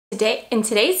In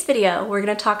today's video, we're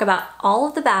going to talk about all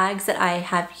of the bags that I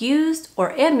have used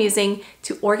or am using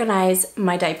to organize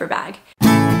my diaper bag.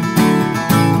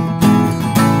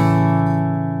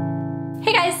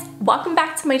 Hey guys, welcome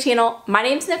back to my channel. My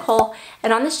name's Nicole,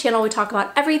 and on this channel we talk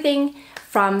about everything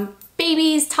from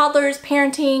babies, toddlers,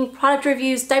 parenting, product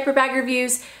reviews, diaper bag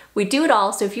reviews. We do it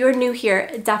all, so if you're new here,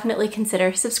 definitely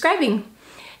consider subscribing.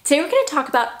 Today we're going to talk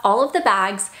about all of the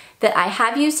bags that I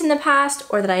have used in the past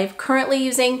or that I am currently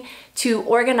using to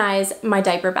organize my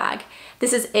diaper bag.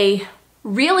 This is a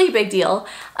really big deal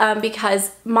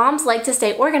because moms like to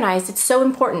stay organized. It's so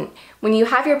important. When you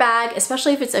have your bag,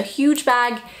 especially if it's a huge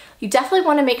bag, you definitely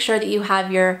want to make sure that you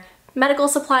have your medical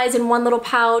supplies in one little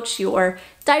pouch, your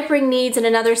diapering needs in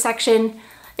another section.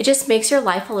 It just makes your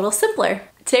life a little simpler.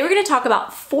 Today we're going to talk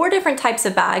about 4 different types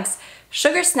of bags: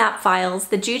 Sugar Snap files,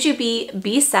 the Juju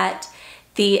B set,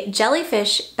 the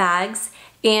JellyFish bags,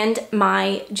 and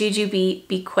my Juju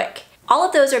Be Quick. All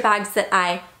of those are bags that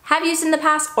I have used in the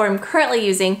past or am currently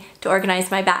using to organize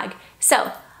my bag.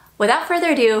 So without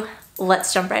further ado,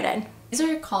 let's jump right in. These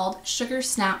are called Sugar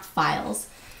Snap files,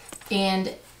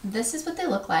 and this is what they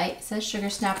look like. It says Sugar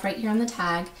Snap right here on the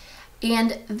tag.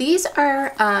 And these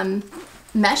are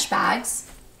mesh bags,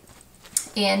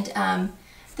 and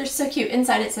they're so cute.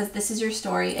 Inside it says, "This is your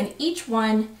story," and each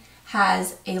one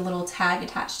has a little tag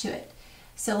attached to it.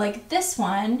 So like this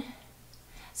one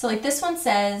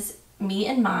says "Me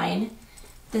and Mine."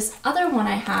 This other one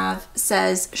I have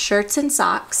says "Shirts and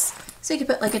Socks." So you can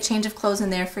put like a change of clothes in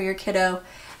there for your kiddo.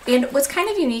 And what's kind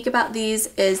of unique about these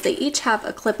is they each have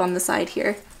a clip on the side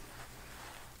here.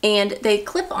 And they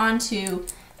clip onto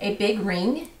a big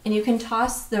ring, and you can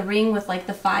toss the ring with like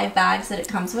the 5 bags that it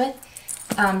comes with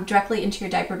directly into your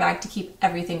diaper bag to keep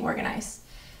everything organized.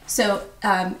 So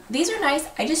these are nice.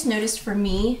 I just noticed for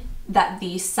me that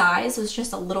the size was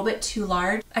just a little bit too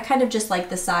large. I kind of just like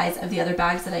the size of the other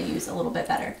bags that I use a little bit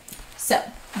better. So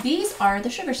these are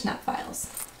the Sugar Snap files.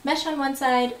 Mesh on one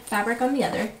side, fabric on the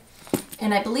other.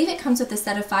 And I believe it comes with a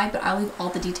set of 5, but I'll leave all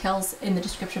the details in the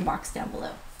description box down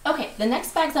below. Okay, the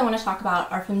next bags I want to talk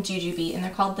about are from Juju Be, and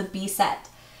they're called the B set.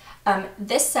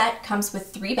 This set comes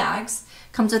with 3 bags.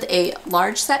 Comes with a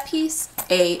large set piece,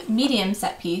 a medium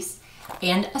set piece,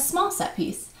 and a small set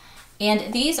piece.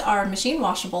 And these are machine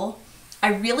washable. I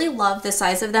really love the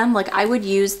size of them. Like, I would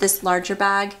use this larger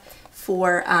bag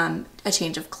for a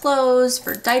change of clothes,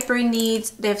 for diapering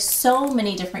needs. They have so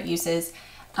many different uses.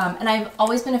 And I've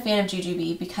always been a fan of Juju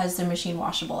Be because they're machine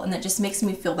washable, and that just makes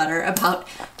me feel better about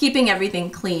keeping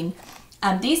everything clean.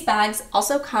 These bags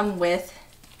also come with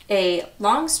a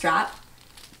long strap,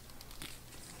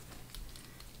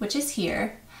 which is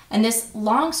here. And this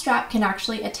long strap can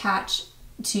actually attach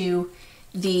to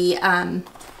the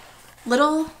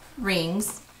little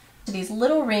rings, to these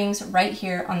little rings right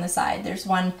here on the side. There's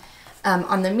one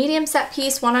on the medium set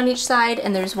piece, one on each side,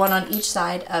 and there's one on each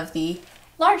side of the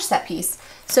large set piece.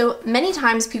 So many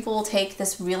times people will take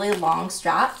this really long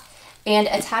strap and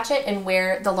attach it and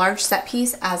wear the large set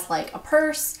piece as like a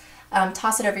purse,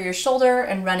 toss it over your shoulder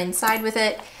and run inside with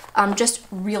it. Just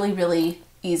really, really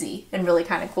easy and really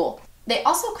kind of cool. They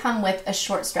also come with a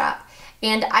short strap,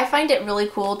 and I find it really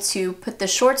cool to put the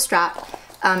short strap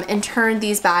and turn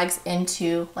these bags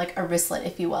into like a wristlet,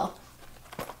 if you will.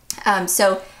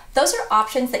 So those are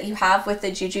options that you have with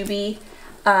the Juju Be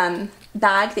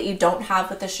bag that you don't have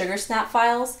with the Sugar Snap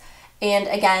files. And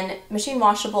again, machine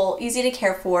washable, easy to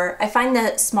care for. I find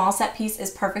the small set piece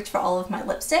is perfect for all of my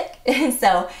lipstick,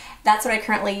 so that's what I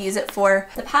currently use it for.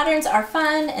 The patterns are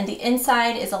fun, and the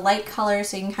inside is a light color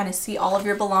so you can kind of see all of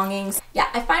your belongings. Yeah,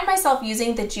 I find myself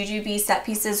using the Juju Be set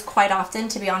pieces quite often,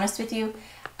 to be honest with you.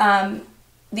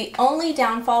 The only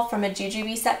downfall from a Juju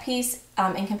Be set piece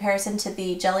in comparison to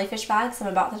the JellyFish bags I'm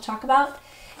about to talk about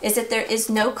is that there is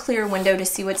no clear window to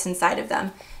see what's inside of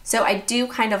them. So I do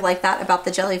kind of like that about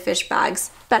the JellyFish bags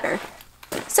better.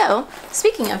 So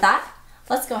speaking of that,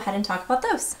 let's go ahead and talk about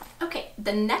those. Okay,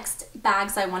 the next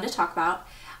bags I want to talk about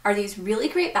are these really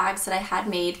great bags that I had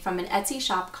made from an Etsy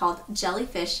shop called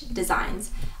JellyFish Designs.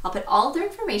 I'll put all of their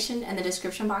information in the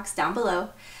description box down below.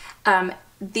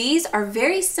 These are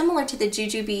very similar to the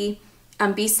Juju Be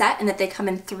B set in that they come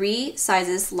in 3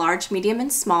 sizes: large, medium,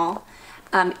 and small.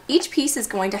 Each piece is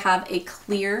going to have a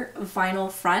clear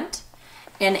vinyl front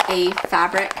and a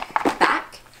fabric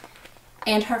back,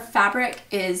 and her fabric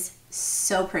is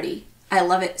so pretty. I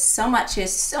love it so much. She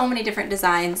has so many different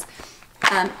designs.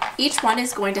 Each one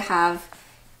is going to have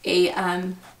a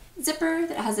zipper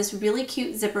that has this really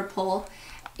cute zipper pull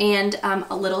and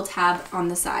a little tab on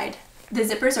the side. The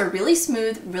zippers are really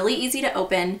smooth, really easy to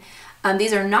open.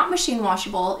 These are not machine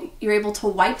washable. You're able to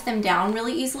wipe them down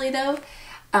really easily though.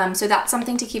 So that's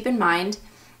something to keep in mind.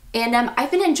 And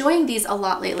I've been enjoying these a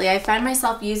lot lately. I find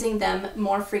myself using them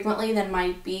more frequently than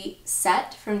my Bee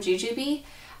set from Juju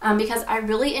because I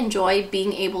really enjoy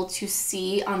being able to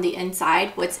see on the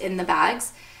inside what's in the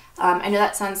bags. I know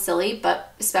that sounds silly,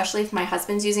 but especially if my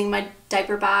husband's using my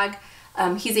diaper bag,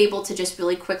 he's able to just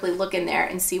really quickly look in there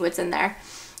and see what's in there.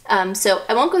 So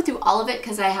I won't go through all of it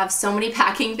because I have so many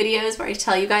packing videos where I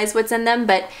tell you guys what's in them,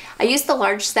 but I use the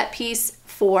large set piece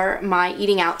for my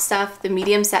eating out stuff, the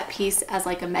medium set piece as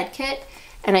like a med kit,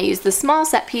 and I use the small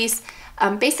set piece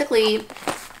basically,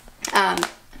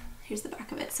 here's the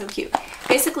back of it, so cute,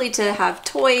 basically to have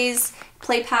toys,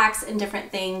 play packs, and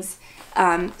different things.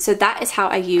 So that is how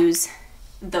I use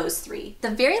those three. The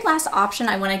very last option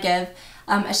I want to give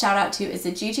a shout out to is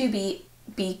the Juju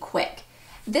Bee Quick.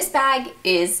 This bag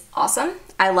is awesome.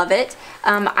 I love it.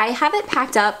 I have it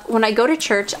packed up. When I go to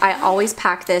church, I always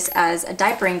pack this as a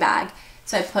diapering bag.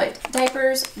 So I put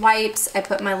diapers, wipes, I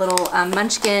put my little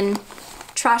Munchkin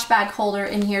trash bag holder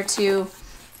in here too.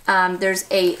 There's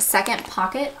a second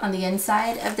pocket on the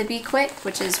inside of the Bee Quick,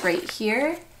 which is right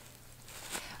here,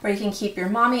 where you can keep your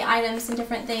mommy items and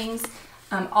different things.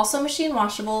 Also machine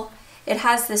washable. It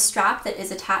has this strap that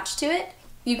is attached to it.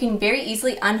 You can very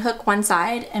easily unhook one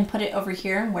side and put it over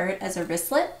here and wear it as a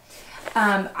wristlet.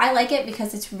 I like it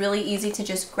because it's really easy to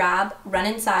just grab, run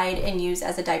inside, and use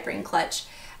as a diapering clutch.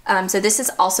 So this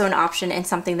is also an option and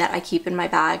something that I keep in my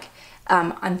bag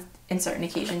in certain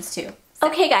occasions too.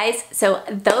 Okay guys, so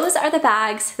those are the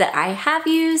bags that I have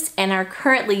used and are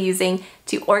currently using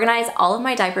to organize all of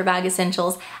my diaper bag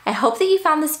essentials. I hope that you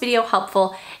found this video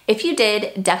helpful. If you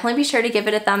did, definitely be sure to give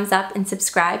it a thumbs up and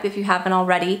subscribe if you haven't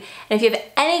already. And if you have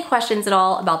any questions at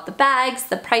all about the bags,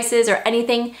 the prices, or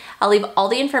anything, I'll leave all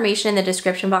the information in the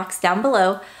description box down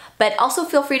below. But also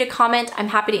feel free to comment. I'm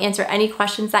happy to answer any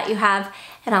questions that you have,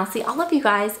 and I'll see all of you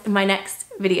guys in my next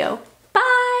video.